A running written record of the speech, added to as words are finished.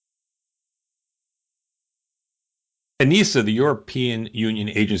ENISA, the European Union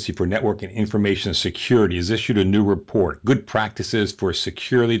Agency for Network and Information Security, has issued a new report, Good Practices for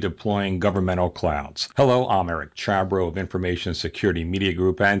Securely Deploying Governmental Clouds. Hello, I'm Eric Chabrow of Information Security Media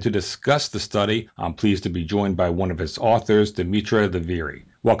Group, and to discuss the study, I'm pleased to be joined by one of its authors, Dimitra Dviri.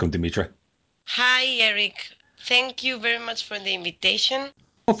 Welcome, Dimitra. Hi, Eric. Thank you very much for the invitation.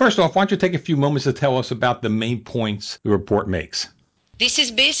 Well, first off, why don't you take a few moments to tell us about the main points the report makes? This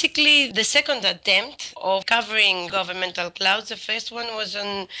is basically the second attempt of covering governmental clouds. The first one was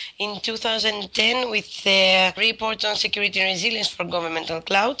in 2010 with the report on security and resilience for governmental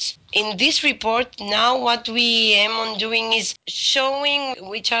clouds. In this report, now what we aim on doing is showing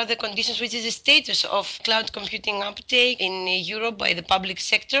which are the conditions, which is the status of cloud computing uptake in Europe by the public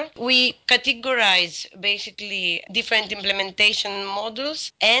sector. We categorize basically different implementation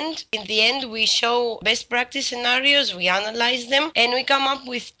models, and in the end, we show best practice scenarios, we analyze them, and we come up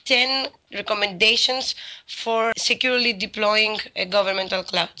with 10 recommendations for securely deploying governmental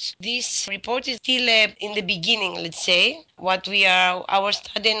clouds. This report is still in the beginning, let's say, our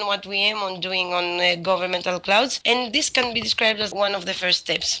study and what we aim on doing on governmental clouds, and this can be described as one of the first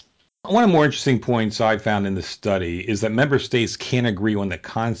steps. One of the more interesting points I found in the study is that member states can't agree on the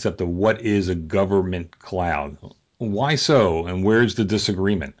concept of what is a government cloud. Why so, and where's the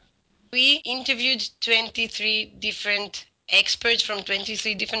disagreement? We interviewed 23 different experts from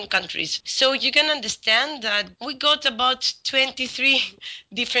 23 different countries. So you can understand that we got about 23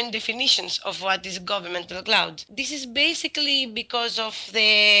 different definitions of what is governmental cloud. This is basically because of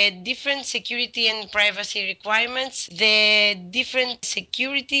the different security and privacy requirements, the different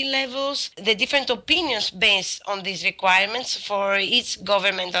security levels, the different opinions based on these requirements for each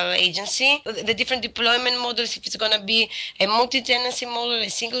governmental agency, the different deployment models, if it's going to be a multi-tenancy model, a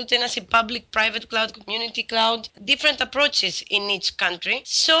single tenancy, public, private cloud, community cloud, different approaches in each country.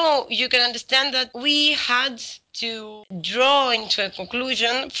 So you can understand that we had to draw into a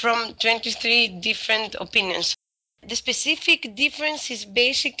conclusion from 23 different opinions. The specific difference is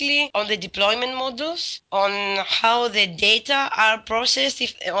basically on the deployment models, on how the data are processed,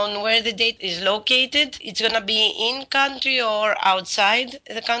 on where the data is located. It's going to be in country or outside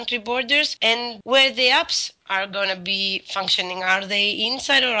the country borders, and where the apps are going to be functioning. Are they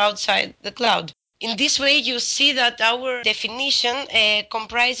inside or outside the cloud? In this way, you see that our definition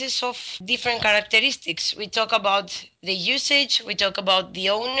comprises of different characteristics. We talk about the usage, we talk about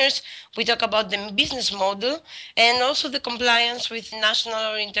the owners, we talk about the business model, and also the compliance with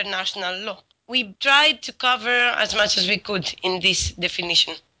national or international law. We tried to cover as much as we could in this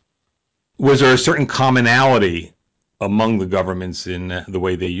definition. Was there a certain commonality among the governments in the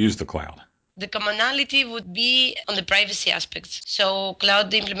way they use the cloud? The commonality would be on the privacy aspects. So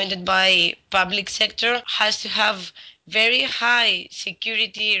cloud implemented by public sector has to have very high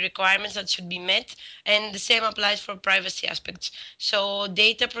security requirements that should be met, and the same applies for privacy aspects. So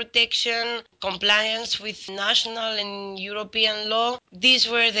data protection, compliance with national and European law, these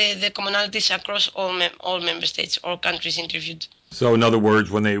were the commonalities across all member states or countries interviewed. So, in other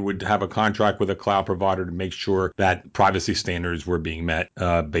words, when they would have a contract with a cloud provider to make sure that privacy standards were being met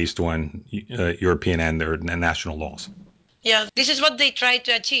based on European and their national laws. Yeah, this is what they try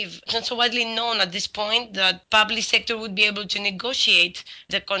to achieve. It's not so widely known at this point that public sector would be able to negotiate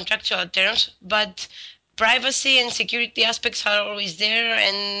the contractual terms, but privacy and security aspects are always there,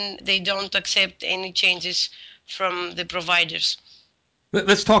 and they don't accept any changes from the providers.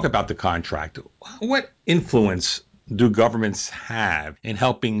 Let's talk about the contract. What influence do governments have in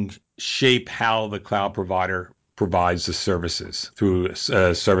helping shape how the cloud provider provides the services through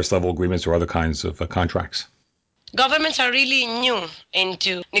service level agreements or other kinds of contracts? Governments are really new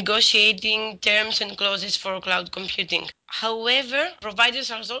into negotiating terms and clauses for cloud computing. However,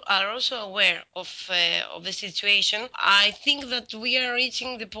 providers are also aware of the situation. I think that we are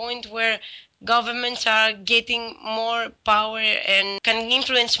reaching the point where governments are getting more power and can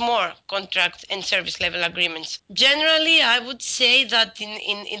influence more contract and service level agreements. Generally, I would say that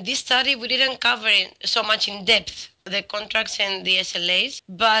in this study, we didn't cover it so much in depth the contracts and the SLAs,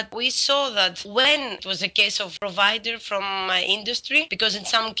 but we saw that when it was a case of provider from industry, because in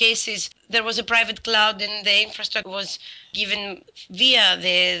some cases there was a private cloud and the infrastructure was given via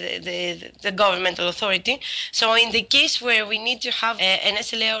the governmental authority. So in the case where we need to have an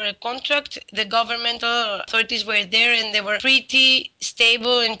SLA or a contract, the governmental authorities were there and they were pretty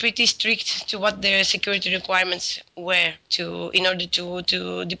stable and pretty strict to what their security requirements were in order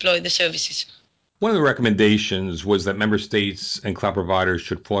to deploy the services. One of the recommendations was that member states and cloud providers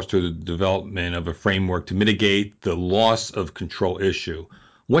should foster the development of a framework to mitigate the loss of control issue.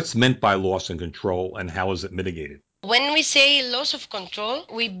 What's meant by loss and control, and how is it mitigated? When we say loss of control,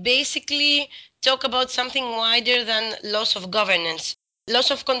 we basically talk about something wider than loss of governance.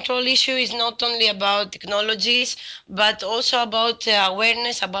 Loss of control issue is not only about technologies, but also about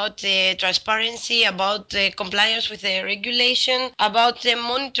awareness, about transparency, about compliance with the regulation, about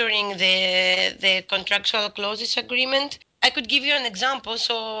monitoring the contractual clauses agreement. I could give you an example.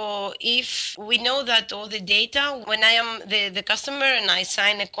 So if we know that all the data, when I am the customer and I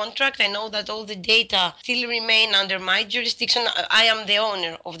sign a contract, I know that all the data still remain under my jurisdiction. I am the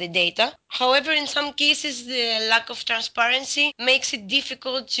owner of the data. However, in some cases, the lack of transparency makes it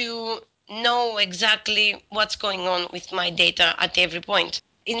difficult to know exactly what's going on with my data at every point.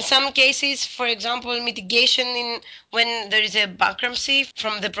 In some cases, for example, mitigation in when there is a bankruptcy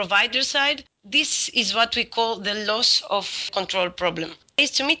from the provider side, this is what we call the loss of control problem.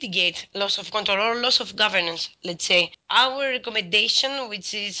 Is to mitigate loss of control or loss of governance, let's say. Our recommendation,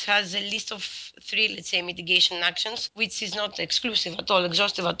 which has a list of three, let's say, mitigation actions, which is not exclusive at all,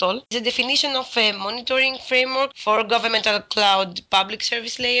 exhaustive at all, is a definition of a monitoring framework for governmental cloud public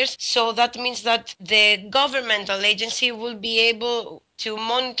service layers. So that means that the governmental agency will be able to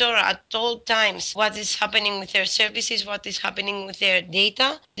monitor at all times what is happening with their services, what is happening with their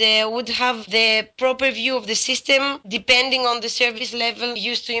data. They would have the proper view of the system depending on the service level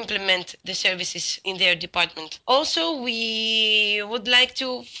used to implement the services in their department. Also, we would like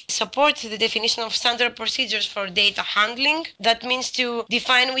to support the definition of standard procedures for data handling. That means to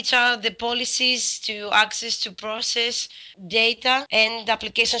define which are the policies to access to process data and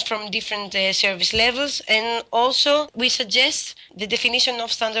applications from different service levels. And also, we suggest the definition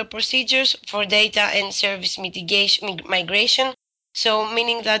of standard procedures for data and service mitigation migration. So,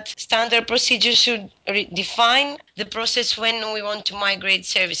 meaning that standard procedures should define the process when we want to migrate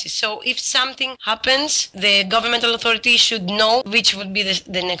services. So, if something happens, the governmental authority should know which would be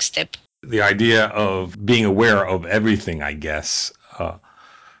the next step. The idea of being aware of everything, I guess,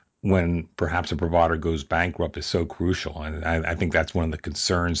 when perhaps a provider goes bankrupt is so crucial. And I think that's one of the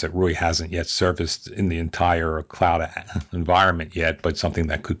concerns that really hasn't yet surfaced in the entire cloud environment yet, but something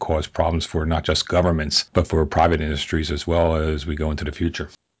that could cause problems for not just governments, but for private industries as well as we go into the future.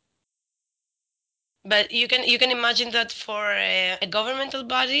 But you can imagine that for a governmental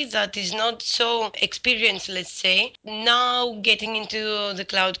body that is not so experienced, let's say, now getting into the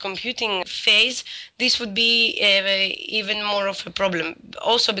cloud computing phase, this would be even more of a problem.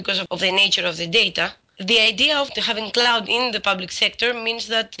 Also because of the nature of the data. The idea of having cloud in the public sector means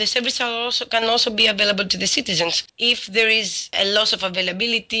that the services can also be available to the citizens. If there is a loss of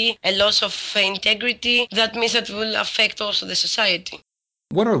availability, a loss of integrity, that means that will affect also the society.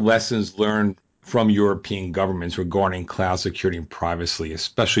 What are lessons learned from European governments regarding cloud security and privacy,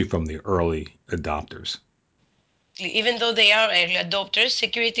 especially from the early adopters? Even though they are early adopters,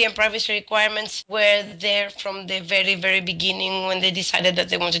 security and privacy requirements were there from the very, very beginning when they decided that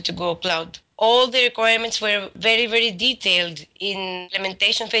they wanted to go cloud. All the requirements were very, very detailed in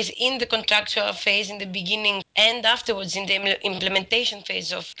implementation phase, in the contractual phase, in the beginning, and afterwards in the implementation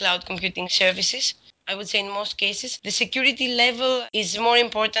phase of cloud computing services. I would say in most cases, the security level is more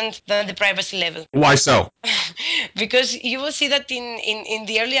important than the privacy level. Why so? Because you will see that in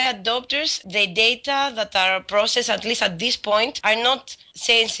the early adopters, the data that are processed, at least at this point, are not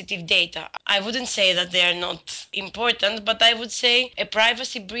sensitive data. I wouldn't say that they are not important, but I would say a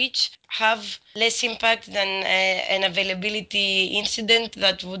privacy breach have less impact than an availability incident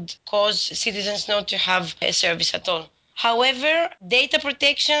that would cause citizens not to have a service at all. However, data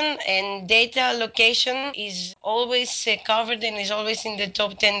protection and data allocation is always covered and is always in the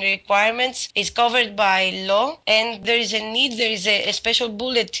top 10 requirements. It's covered by law, and there is a need, there is a special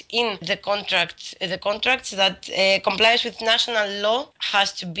bullet in the contract. The contracts that complies with national law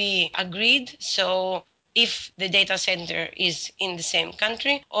has to be agreed. So if the data center is in the same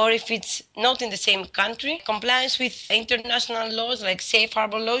country, or if it's not in the same country, compliance with international laws like safe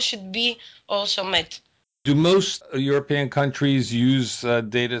harbor laws should be also met. Do most European countries use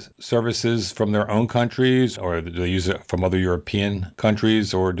data services from their own countries, or do they use it from other European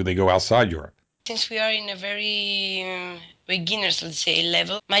countries, or do they go outside Europe? Since we are in a very beginners, let's say,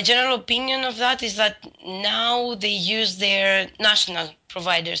 level, my general opinion of that is that now they use their national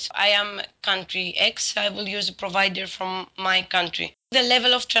providers. I am country X, I will use a provider from my country. The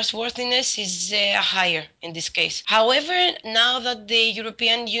level of trustworthiness is higher in this case. However, now that the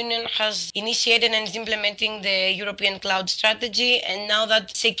European Union has initiated and is implementing the European cloud strategy, and now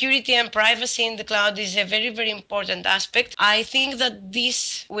that security and privacy in the cloud is a very, very important aspect, I think that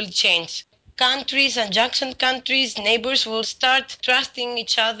this will change. Countries, adjacent countries, neighbors will start trusting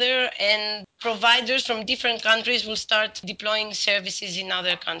each other, and providers from different countries will start deploying services in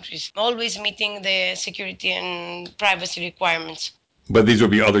other countries, always meeting the security and privacy requirements. But these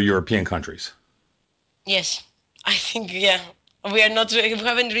would be other European countries. Yes, I think, yeah. We are not, we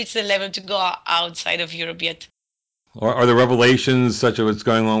haven't reached the level to go outside of Europe yet. Are the revelations such as what's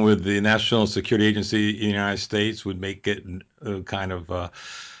going on with the National Security Agency in the United States would make it kind of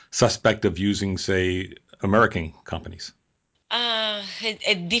suspect of using, say, American companies?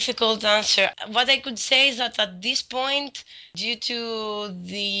 A difficult answer. What I could say is that at this point, due to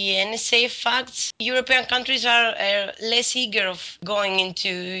the NSA facts, European countries are less eager of going into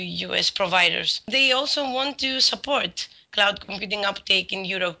US providers. They also want to support cloud computing uptake in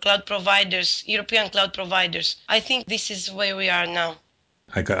Europe, cloud providers, European cloud providers. I think this is where we are now.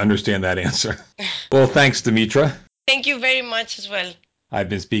 I can understand that answer. Well, thanks, Dimitra. Thank you very much as well. I've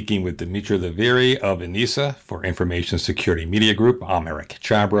been speaking with Dimitra Leviri of ENISA for Information Security Media Group. I'm Eric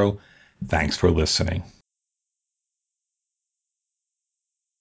Chabrow. Thanks for listening.